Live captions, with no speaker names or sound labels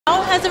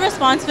has the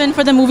response been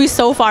for the movie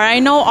so far? I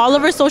know all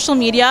over social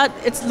media,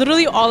 it's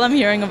literally all I'm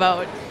hearing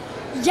about.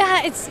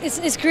 Yeah,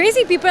 it's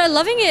crazy. People are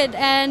loving it,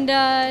 and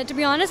to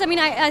be honest, I mean,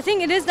 I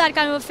think it is that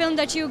kind of a film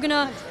that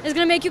it's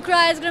gonna make you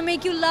cry, it's gonna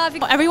make you laugh.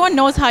 Everyone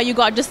knows how you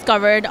got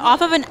discovered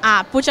off of an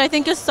app, which I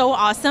think is so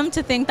awesome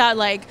to think that,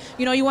 like,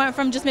 you know, you went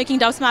from just making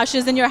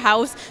Dubsmashes in your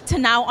house to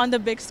now on the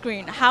big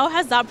screen. How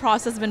has that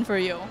process been for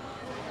you?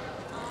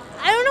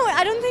 I don't know.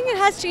 I don't think it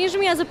has changed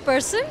me as a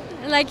person.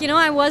 Like, you know,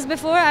 I was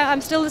before.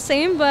 I'm still the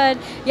same. But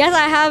yes,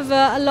 I have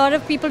a lot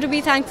of people to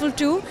be thankful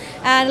to,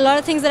 and a lot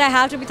of things that I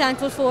have to be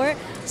thankful for.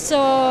 So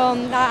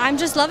I'm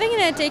just loving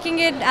it, taking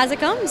it as it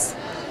comes.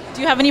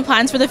 Do you have any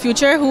plans for the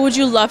future? Who would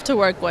you love to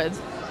work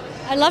with?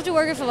 I'd love to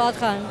work with Parwaaz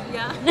Khan.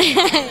 Yeah.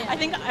 I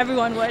think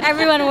everyone would.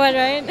 Everyone would,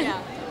 right?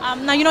 Yeah.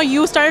 Now, you know,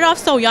 you started off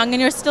so young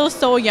and you're still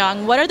so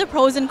young. What are the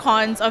pros and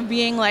cons of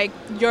being like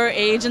your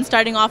age and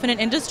starting off in an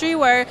industry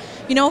where,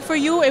 you know, for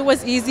you it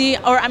was easy,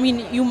 or I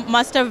mean, you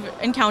must have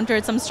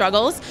encountered some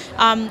struggles,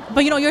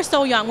 but you know, you're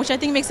so young, which I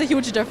think makes a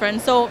huge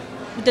difference. So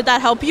did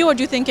that help you, or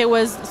do you think it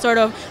was sort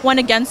of went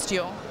against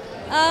you?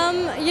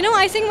 You know,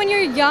 I think when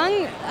you're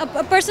young,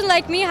 a person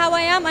like me, how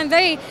I am, I'm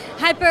very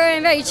hyper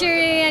and very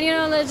cheery and, you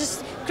know,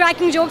 just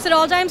cracking jokes at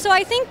all times. So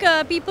I think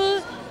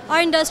people, our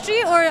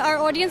industry or our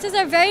audiences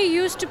are very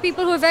used to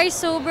people who are very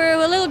sober, who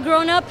are a little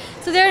grown up,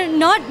 so they're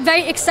not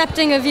very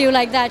accepting of you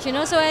like that, you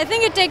know. So I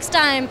think it takes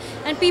time,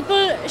 and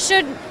people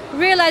should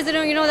realize that,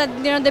 you know, that,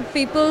 you know, the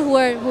people who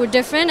are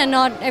different and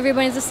not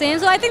everybody is the same.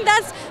 So I think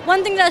that's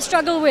one thing that I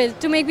struggle with,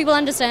 to make people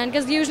understand,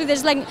 because usually they're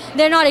just like,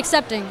 they're not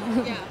accepting.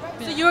 Yeah.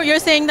 So you're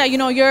saying that, you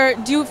know,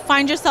 do you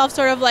find yourself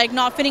sort of like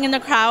not fitting in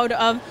the crowd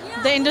of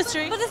the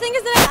industry? But the thing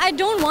is that I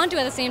don't want to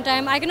at the same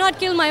time. I cannot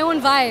kill my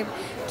own vibe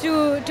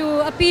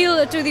to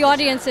appeal to the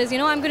audiences. You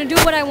know, I'm going to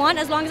do what I want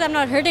as long as I'm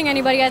not hurting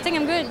anybody. I think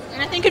I'm good.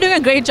 And I think you're doing a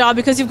great job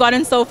because you've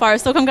gotten so far.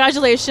 So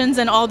congratulations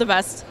and all the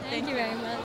best. Thank you very much.